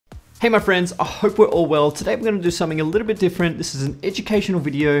Hey my friends, I hope we're all well. Today we're going to do something a little bit different. This is an educational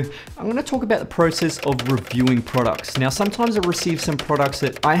video. I'm going to talk about the process of reviewing products. Now sometimes I receive some products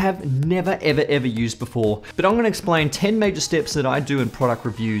that I have never ever used before, but I'm going to explain 10 major steps that I do in product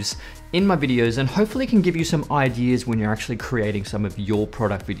reviews in my videos and hopefully can give you some ideas when you're actually creating some of your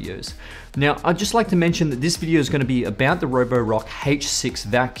product videos. Now I'd just like to mention that this video is going to be about the ROBOROCK H6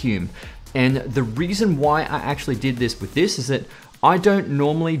 vacuum. And the reason why I actually did this with this is that I don't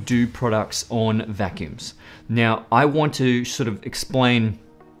normally do products on vacuums. Now, I want to sort of explain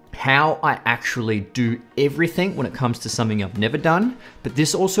how I actually do everything when it comes to something I've never done, but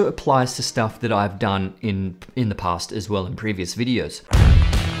this also applies to stuff that I've done in the past as well in previous videos.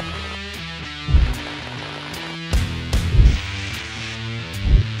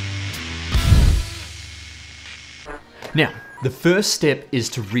 Now, the first step is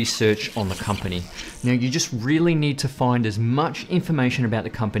to research on the company. Now, you just really need to find as much information about the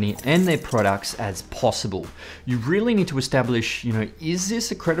company and their products as possible. You really need to establish, is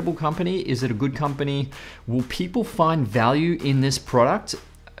this a credible company? Is it a good company? Will people find value in this product?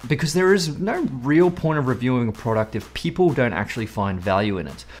 Because there is no real point of reviewing a product if people don't actually find value in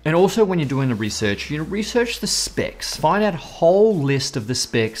it. And also when you're doing the research, research the specs. Find out a whole list of the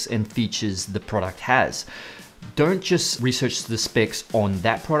specs and features the product has. Don't just research the specs on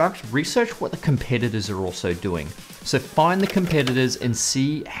that product, research what the competitors are also doing. So find the competitors and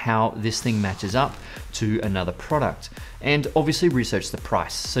see how this thing matches up to another product. And obviously research the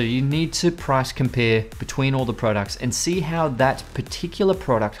price. So you need to price compare between all the products and see how that particular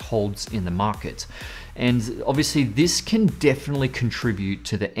product holds in the market. And obviously this can definitely contribute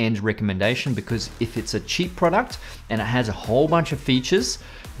to the end recommendation, because if it's a cheap product and it has a whole bunch of features,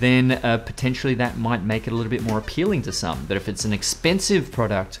 then potentially that might make it a little bit more appealing to some. But if it's an expensive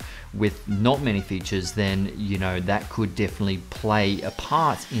product with not many features, then that could definitely play a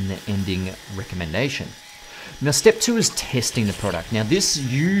part in the ending recommendation. Now, step 2 is testing the product. Now, this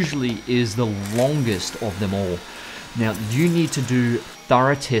usually is the longest of them all. Now, you need to do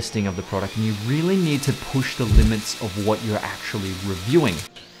thorough testing of the product, and you really need to push the limits of what you're actually reviewing.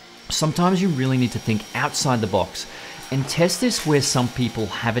 Sometimes you really need to think outside the box and test this where some people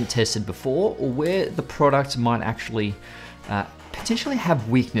haven't tested before, or where the product might actually potentially have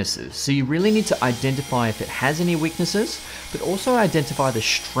weaknesses. So you really need to identify if it has any weaknesses, but also identify the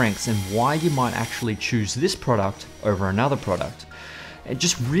strengths and why you might actually choose this product over another product. And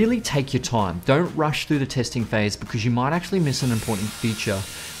just really take your time. Don't rush through the testing phase, because you might actually miss an important feature,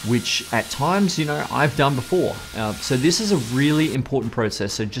 which at times, I've done before. So this is a really important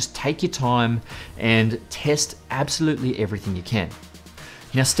process. So just take your time and test absolutely everything you can.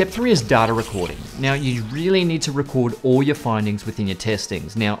 Now, step 3 is data recording. Now, you really need to record all your findings within your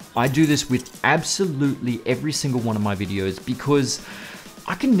testings. Now, I do this with absolutely every single one of my videos, because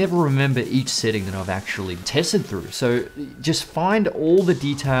I can never remember each setting that I've actually tested through. So just find all the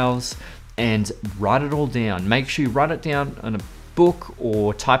details and write it all down. Make sure you write it down on a book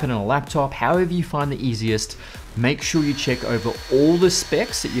or type it on a laptop, however you find the easiest. Make sure you check over all the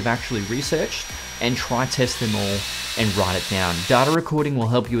specs that you've actually researched and try test them all and write it down. Data recording will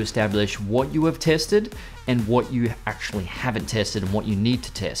help you establish what you have tested and what you actually haven't tested and what you need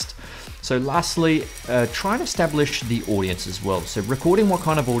to test. So lastly, try and establish the audience as well. So recording what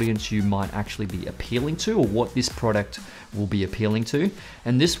kind of audience you might actually be appealing to, or what this product will be appealing to.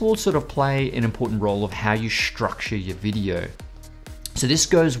 And this will sort of play an important role of how you structure your video. So this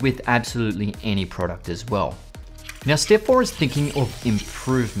goes with absolutely any product as well. Now, step 4 is thinking of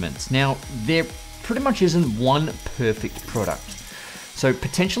improvements. Now, there pretty much isn't one perfect product. So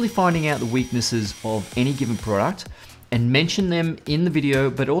potentially finding out the weaknesses of any given product and mention them in the video,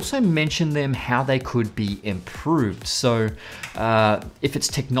 but also mention them how they could be improved. So if it's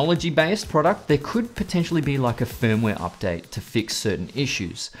technology-based product, there could potentially be like a firmware update to fix certain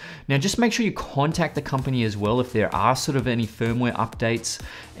issues. Now, just make sure you contact the company as well if there are sort of any firmware updates.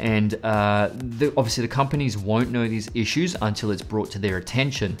 And obviously the companies won't know these issues until it's brought to their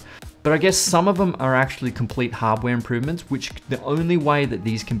attention. But I guess some of them are actually complete hardware improvements, which the only way that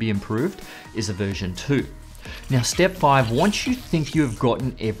these can be improved is a version 2. Now, step 5, once you think you have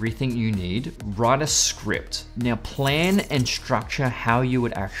gotten everything you need, write a script. Now, plan and structure how you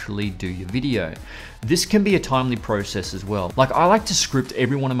would actually do your video. This can be a timely process as well. Like, I like to script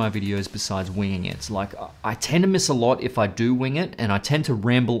every one of my videos besides winging it. Like, I tend to miss a lot if I do wing it, and I tend to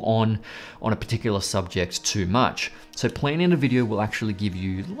ramble on a particular subject too much. So planning a video will actually give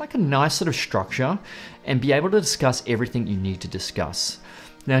you like a nice sort of structure and be able to discuss everything you need to discuss.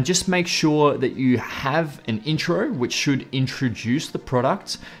 Now just make sure that you have an intro which should introduce the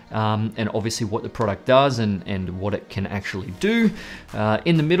product and obviously what the product does and what it can actually do.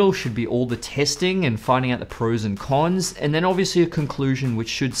 In the middle should be all the testing and finding out the pros and cons, and then obviously a conclusion which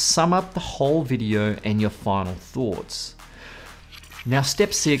should sum up the whole video and your final thoughts. Now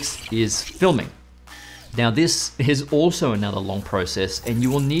step 6 is filming. Now this is also another long process, and you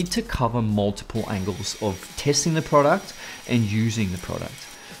will need to cover multiple angles of testing the product and using the product.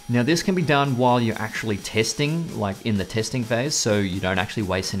 Now this can be done while you're actually testing, like in the testing phase, so you don't actually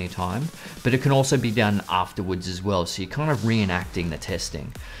waste any time, but it can also be done afterwards as well, so you're kind of reenacting the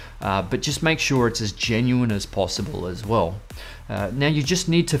testing. But just make sure it's as genuine as possible as well. Now you just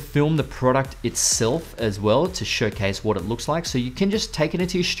need to film the product itself as well to showcase what it looks like. So you can just take it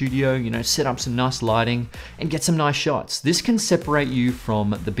into your studio, you know, set up some nice lighting and get some nice shots. This can separate you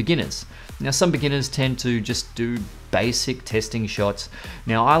from the beginners. Now some beginners tend to just do basic testing shots.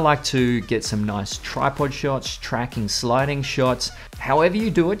 Now I like to get some nice tripod shots, tracking, sliding shots. However you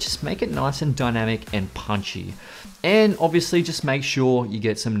do it, just make it nice and dynamic and punchy. And obviously just make sure you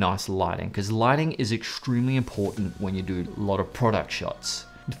get some nice lighting, because lighting is extremely important when you do a lot of product shots.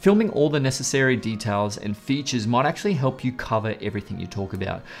 Filming all the necessary details and features might actually help you cover everything you talk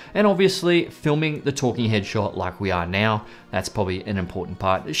about. And obviously filming the talking head shot like we are now, that's probably an important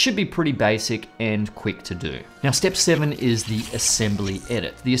part. It should be pretty basic and quick to do. Now step 7 is the assembly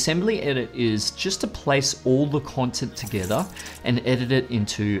edit. The assembly edit is just to place all the content together and edit it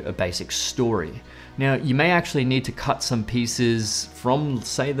into a basic story. Now you may actually need to cut some pieces from,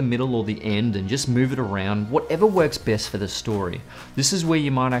 say, the middle or the end and just move it around, whatever works best for the story. This is where you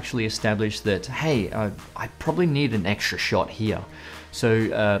might actually establish that, hey, I probably need an extra shot here.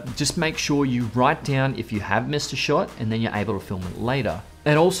 So just make sure you write down if you have missed a shot, and then you're able to film it later.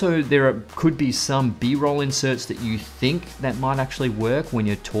 And also could be some B-roll inserts that you think that might actually work when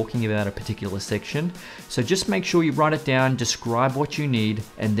you're talking about a particular section. So just make sure you write it down, describe what you need,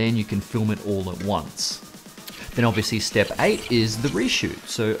 and then you can film it all at once. Then obviously step 8 is the reshoot.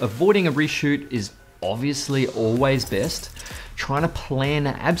 So avoiding a reshoot is obviously always best. Trying to plan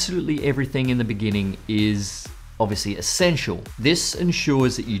absolutely everything in the beginning is obviously essential. This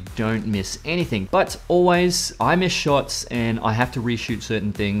ensures that you don't miss anything, but always I miss shots and I have to reshoot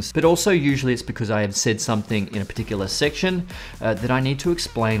certain things, but also usually it's because I have said something in a particular section that I need to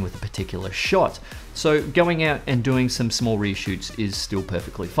explain with a particular shot. So going out and doing some small reshoots is still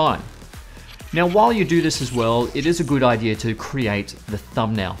perfectly fine. Now while you do this as well, it is a good idea to create the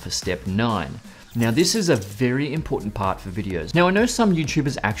thumbnail for step 9. Now this is a very important part for videos. Now I know some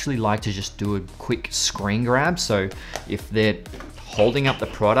YouTubers actually like to just do a quick screen grab. So if they're holding up the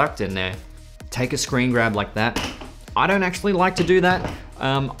product and they take a screen grab like that, I don't actually like to do that.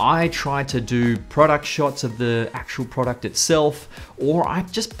 I try to do product shots of the actual product itself, or I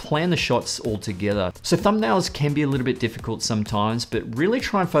just plan the shots all together. So thumbnails can be a little bit difficult sometimes, but really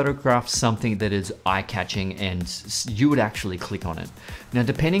try and photograph something that is eye-catching and you would actually click on it. Now,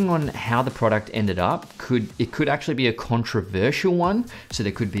 depending on how the product ended up, it could actually be a controversial one. So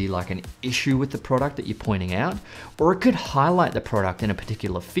there could be like an issue with the product that you're pointing out, or it could highlight the product in a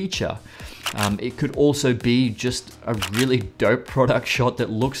particular feature. It could also be just a really dope product shot that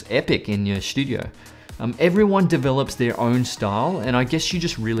looks epic in your studio. Everyone develops their own style, and I guess you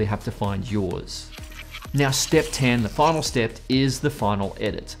just really have to find yours. Now step 10, the final step, is the final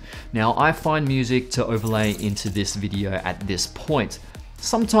edit. Now I find music to overlay into this video at this point.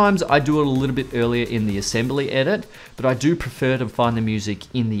 Sometimes I do it a little bit earlier in the assembly edit, but I do prefer to find the music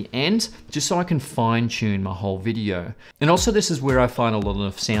in the end, just so I can fine tune my whole video. And also this is where I find a lot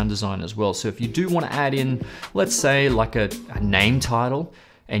of sound design as well. So if you do want to add in, let's say like a name title,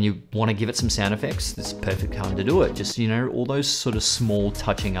 and you want to give it some sound effects, this is the perfect time to do it. Just, you know, all those sort of small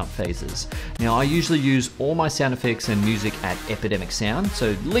touching up phases. Now I usually use all my sound effects and music at Epidemic Sound,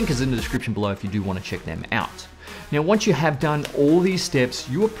 so link is in the description below if you do want to check them out. Now, once you have done all these steps,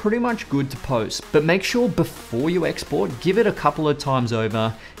 you are pretty much good to post, but make sure before you export, give it a couple of times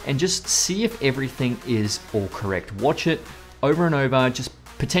over and just see if everything is all correct. Watch it over and over, just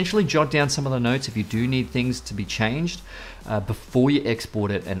potentially jot down some of the notes if you do need things to be changed before you export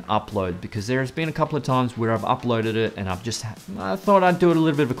it and upload, because there has been a couple of times where I've uploaded it and I thought I'd do it a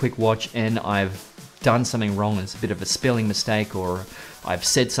little bit of a quick watch and I've done something wrong. It's a bit of a spelling mistake, or I've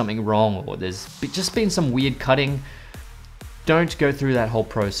said something wrong, or there's just been some weird cutting. Don't go through that whole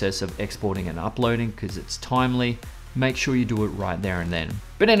process of exporting and uploading because it's timely. Make sure you do it right there and then.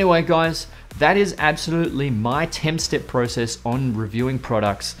 But anyway, guys, that is absolutely my 10-step process on reviewing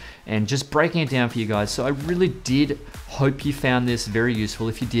products and just breaking it down for you guys. So I really did hope you found this very useful.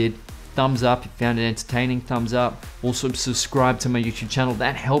 If you did, thumbs up if you found it entertaining, thumbs up. Also subscribe to my YouTube channel.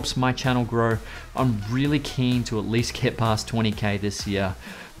 That helps my channel grow. I'm really keen to at least get past 20K this year.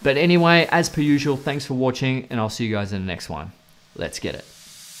 But anyway, as per usual, thanks for watching, and I'll see you guys in the next one. Let's get it.